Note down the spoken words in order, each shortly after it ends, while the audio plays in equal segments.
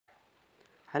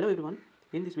Hello everyone.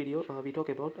 In this video, we talk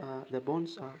about the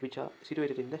bones which are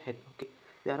situated in the head. Okay,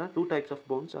 there are two types of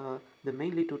bones. The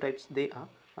mainly two types they are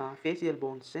facial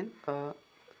bones and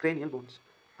cranial bones.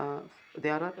 Uh,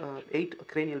 there are 8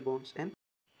 cranial bones and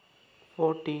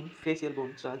 14 facial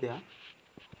bones are there.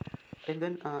 And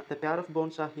then the pair of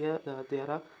bones are here. There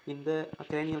are in the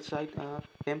cranial side,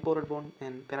 temporal bone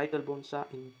and parietal bones are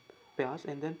in pairs,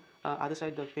 and then other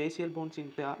side the facial bones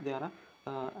in pair. There are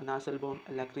nasal bone,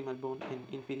 lacrimal bone, and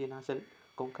inferior nasal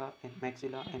concha, and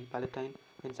maxilla, and palatine,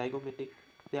 and zygomatic.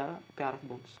 There are pair of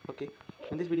bones. Okay.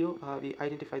 In this video, we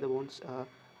identify the bones,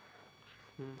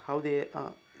 how they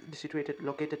are situated,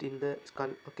 located in the skull.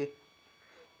 Okay.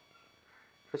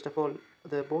 First of all,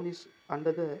 the bone is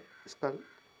under the skull,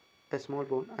 a small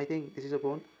bone. I think this is a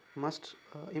bone must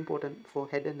important for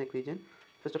head and neck region.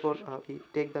 First of all, we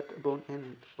take that bone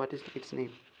and what is its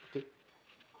name. Okay,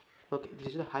 okay, this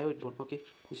is the hyoid bone. Okay,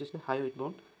 this is the hyoid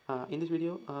bone. In this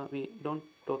video, we don't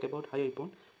talk about hyoid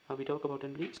bone. We talk about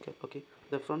only skull. Okay,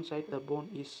 the front side the bone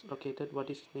is located. What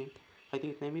is its name? I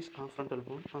think its name is frontal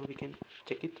bone. We can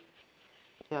check it.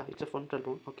 Yeah, it's a frontal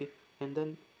bone. Okay, and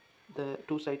then the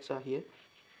two sides are here.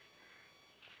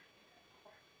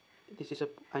 This is a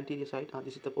anterior side,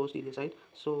 this is the posterior side.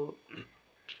 So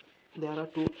there are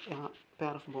two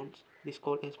pair of bones. This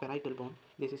called as parietal bone.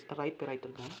 This is a right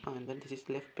parietal bone, and then this is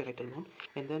left parietal bone,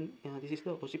 and then this is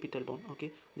the occipital bone.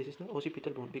 Okay, this is the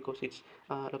occipital bone because it's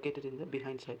located in the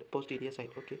behind side, posterior side.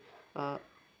 Okay, uh,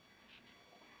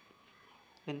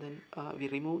 and then we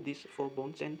remove these 4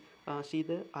 bones and see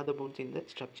the other bones in the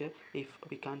structure if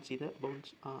we can't see the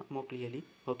bones more clearly.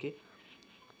 Okay,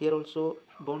 here also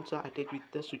bones are attached with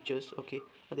the sutures. Okay,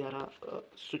 there are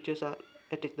sutures are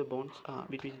attached the bones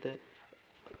between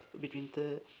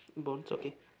the bones.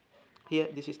 Okay, here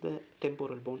this is the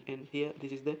temporal bone, and here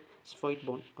this is the sphoid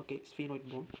bone. Okay, sphenoid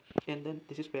bone, and then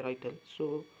this is parietal.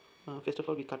 So first of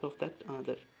all we cut off that,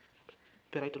 the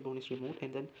parietal bone is removed,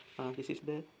 and then this is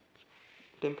the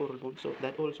temporal bone, so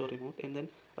that also removed, and then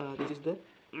this is the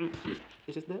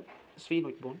this is the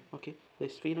sphenoid bone. Okay, the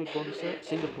sphenoid bone is a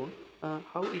single bone.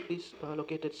 How it is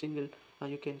located single,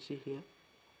 you can see here.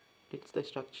 It's the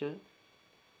structure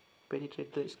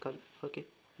penetrate the skull. Okay,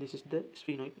 this is the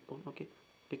sphenoid bone. Okay,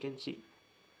 you can see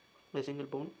the single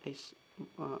bone is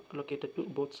located to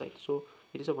both sides, so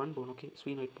it is a one bone. Okay,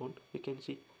 sphenoid bone, you can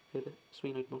see here the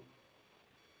sphenoid bone.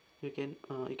 You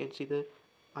can see the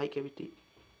eye cavity.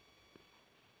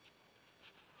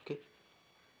 Okay,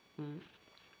 mm,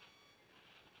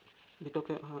 we talk,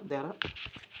 there are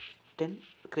 10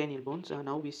 cranial bones.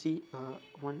 Now we see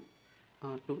 1,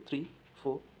 2, 3,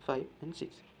 4, 5, and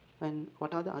 6. And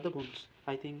what are the other bones?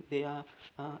 I think they are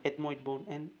ethmoid bone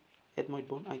and ethmoid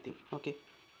bone, I think. Okay,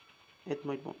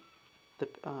 ethmoid bone. The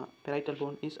parietal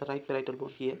bone is a right parietal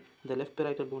bone here. The left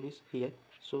parietal bone is here.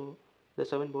 So the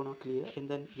 7 bone are clear, and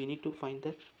then we need to find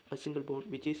the a single bone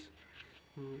which is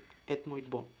ethmoid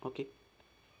bone. Okay,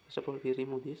 suppose we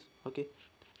remove this. Okay,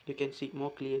 you can see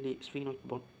more clearly sphenoid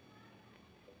bone.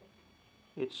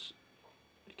 It's,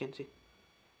 you can see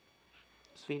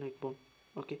sphenoid bone.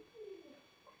 Okay,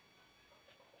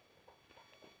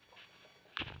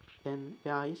 then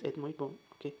where is ethmoid bone?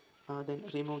 Okay, then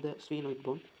remove the sphenoid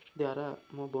bone. There are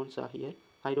more bones are here.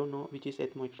 I don't know which is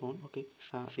ethmoid bone. Okay,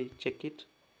 we check it.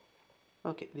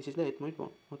 Okay, this is the ethmoid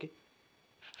bone. Okay,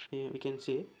 we can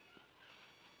see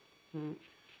mm,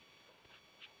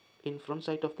 in front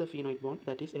side of the phoenoid bone,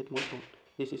 that is ethmoid bone.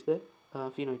 This is the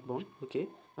phoenoid bone. Okay,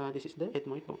 this is the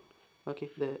ethmoid bone. Okay,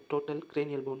 the total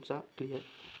cranial bones are clear.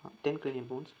 10 cranial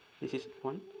bones. This is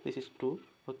 1, this is 2.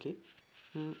 Okay,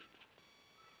 mm,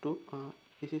 2,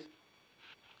 this is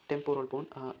temporal bone,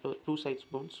 two sides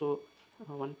bone. So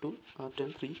 1, 2,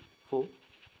 10, 3, 4.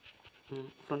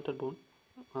 Frontal bone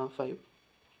 5,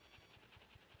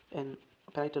 and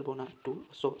parietal bone are 2,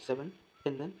 so 7,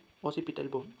 and then occipital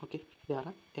bone. Okay, there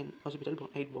are and occipital bone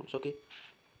 8 bones. Okay,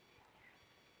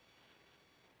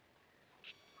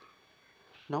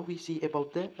 now we see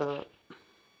about the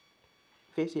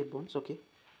facial bones. Okay,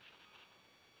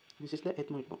 this is the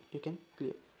ethmoid bone, you can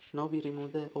clear. Now we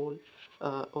remove the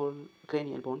all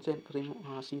cranial bones and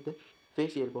remove, see the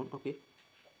facial bone. Okay,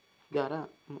 there are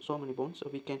so many bones, so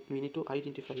we need to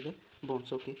identify the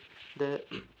bones. Okay, the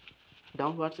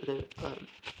downwards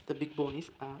the big bone is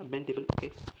mandible.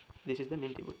 Okay, this is the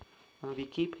mandible. We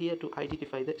keep here to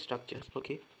identify the structures.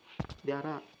 Okay, there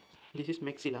are, this is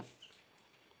maxilla,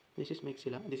 this is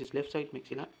maxilla, this is left side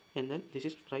maxilla, and then this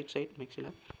is right side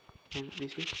maxilla, and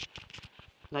this is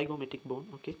zygomatic bone.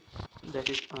 Okay, that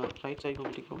is right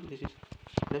zygomatic bone. This is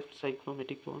left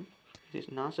zygomatic bone. This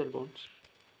is nasal bones,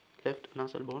 left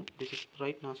nasal bone. This is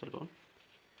right nasal bone.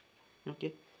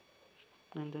 Okay,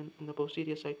 And then in the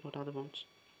posterior side, what are the bones?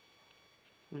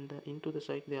 In the into the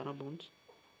side there are bones.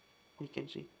 You can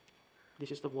see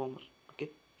this is the warmer. Okay,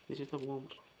 this is the warmer.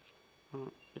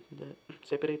 The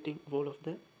separating wall of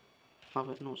the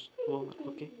our nose warmer.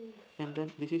 Okay, and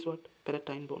then this is what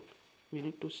palatine bone. We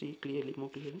need to see clearly, more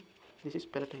clearly. This is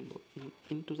palatine bone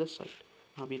into the side.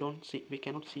 We don't see, we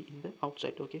cannot see in the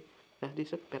outside. Okay, that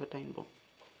is a palatine bone.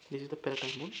 This is the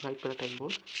palatine bone, right palatine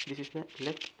bone. This is the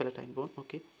left palatine bone.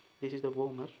 Okay, this is the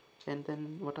warmer. And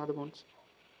then what are the bones?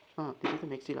 This is the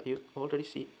maxilla. You already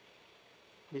see.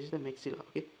 This is the maxilla.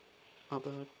 Okay, but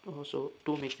also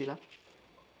two maxilla,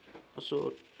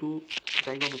 also two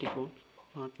zygomatic bone,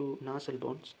 two nasal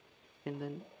bones, and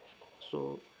then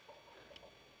so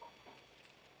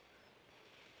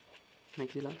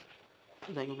maxilla,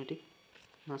 zygomatic,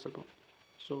 nasal bone.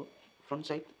 So front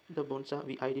side the bones are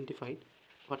we identified.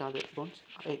 What are the bones?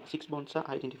 Six bones are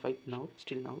identified now,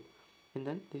 still now, and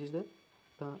then this is the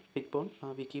big bone.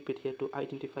 We keep it here to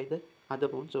identify the other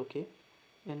bones. Okay,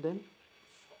 and then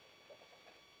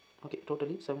okay,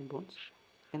 totally seven bones,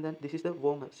 and then this is the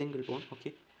vomer single bone.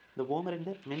 Okay, the vomer and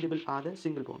the mandible are the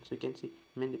single bones. You can see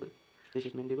mandible. This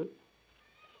is mandible.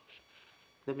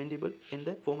 The mandible and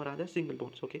the vomer are the single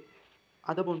bones. Okay,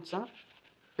 other bones are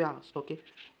pairs. Okay,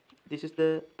 this is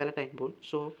the palatine bone.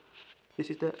 So this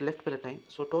is the left palatine.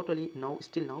 So totally now,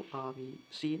 still now, we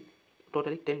see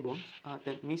totally 10 bones.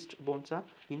 The missed bones are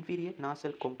inferior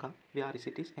nasal concha, where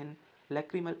it is, and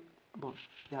lacrimal bone.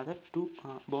 The other two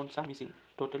bones are missing.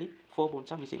 Totally 4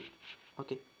 bones are missing.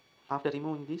 Okay. After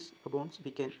removing these bones,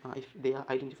 we can, if they are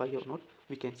identified or not,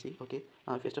 we can see. Okay.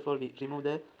 First of all, we remove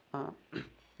the uh,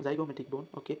 zygomatic bone.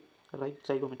 Okay. Right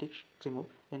zygomatic remove,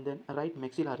 and then right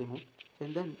maxilla remove,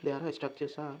 and then there are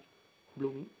structures are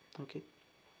blooming. Okay,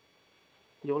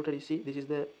 you already see this is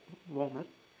the warmer,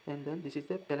 and then this is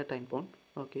the palatine bone.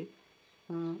 Okay,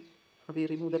 uh, we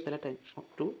remove the palatine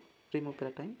to remove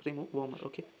palatine, remove warmer.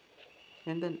 Okay,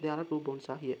 and then there are two bones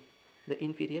are here, the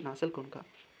inferior nasal concha.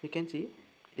 You can see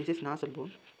this is nasal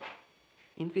bone,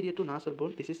 inferior to nasal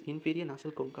bone, this is inferior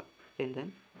nasal concha, and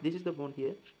then this is the bone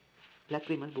here,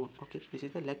 lacrimal bone. Okay, this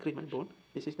is the lacrimal bone,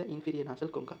 this is the inferior nasal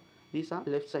concha. These are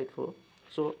left side four.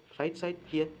 So right side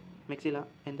here maxilla,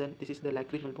 and then this is the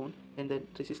lacrimal bone, and then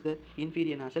this is the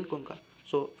inferior nasal concha.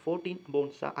 So 14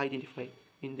 bones are identified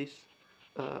in this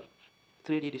uh,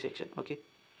 3D dissection. Okay,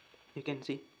 you can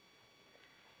see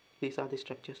these are the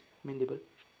structures mandible.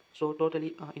 So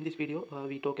totally in this video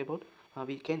we talk about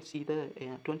we can see the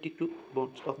 22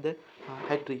 bones of the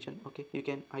head region. Okay, you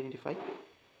can identify.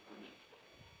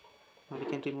 We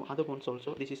can remove other bones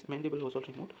also. This is mandible also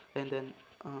removed, and then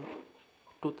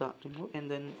tooth are removed,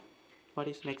 and then what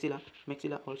is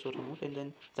maxilla also removed, and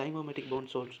then zygomatic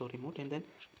bones also removed, and then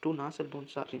two nasal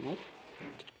bones are removed,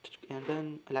 and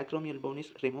then lacrimal bone is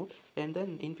removed, and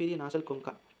then inferior nasal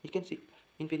concha, you can see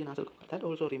inferior nasal concha, that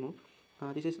also removed.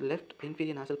 This is left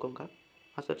inferior nasal concha,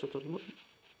 as such also removed.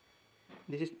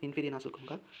 This is inferior nasal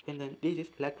concha, and then this is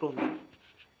lacrimal,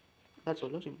 that's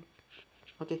also removed.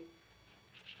 Okay,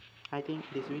 I think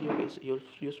this video is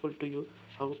useful to you,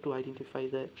 how to identify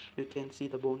the, you can see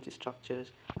the bones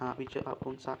structures, which are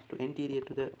bones are to anterior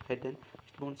to the head and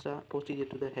bones are posterior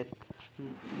to the head.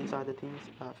 These are the things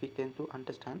we can to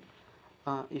understand.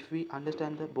 If we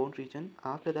understand the bone region,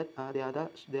 after that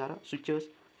there are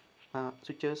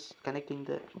sutures connecting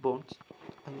the bones.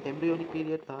 In embryonic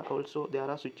period also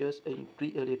there are sutures in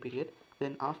pre-earlier period.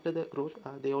 Then after the growth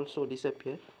they also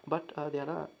disappear, but there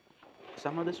are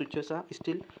some other switches are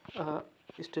uh,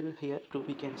 still here to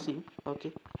we can see.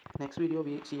 Okay, next video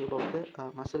we see about the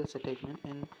muscle attachment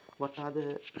and what are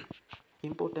the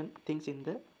important things in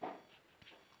the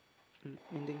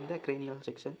in the cranial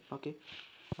section. Okay,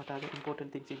 what are the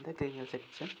important things in the cranial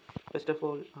section? First of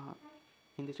all,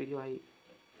 in this video I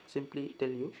simply tell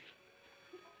you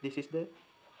this is the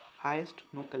highest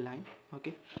nuchal line.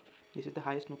 Okay, this is the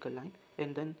highest nuchal line,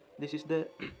 and then this is the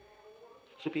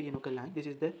superior nuchal line. This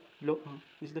is the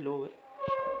this is the lower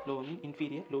mean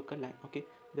inferior local line. Okay,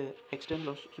 the external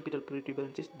occipital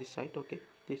protuberance is this side. Okay,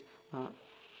 this uh,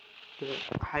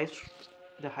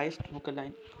 the highest nuchal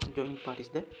line joining part is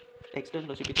the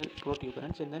external occipital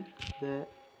protuberance, and then the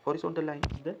horizontal line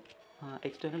is the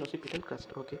external occipital crust.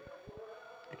 Okay,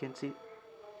 you can see.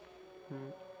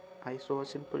 I saw a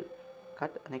simple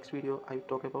cut. Next video I will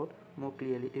talk about more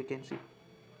clearly. You can see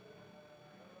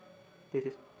this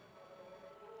is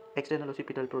external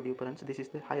occipital protuberance. This is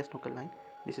the highest nuchal line.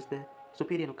 This is the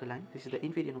superior nuchal line. This is the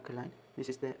inferior nuchal line. This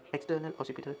is the external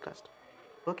occipital crust.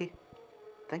 Okay,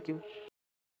 thank you.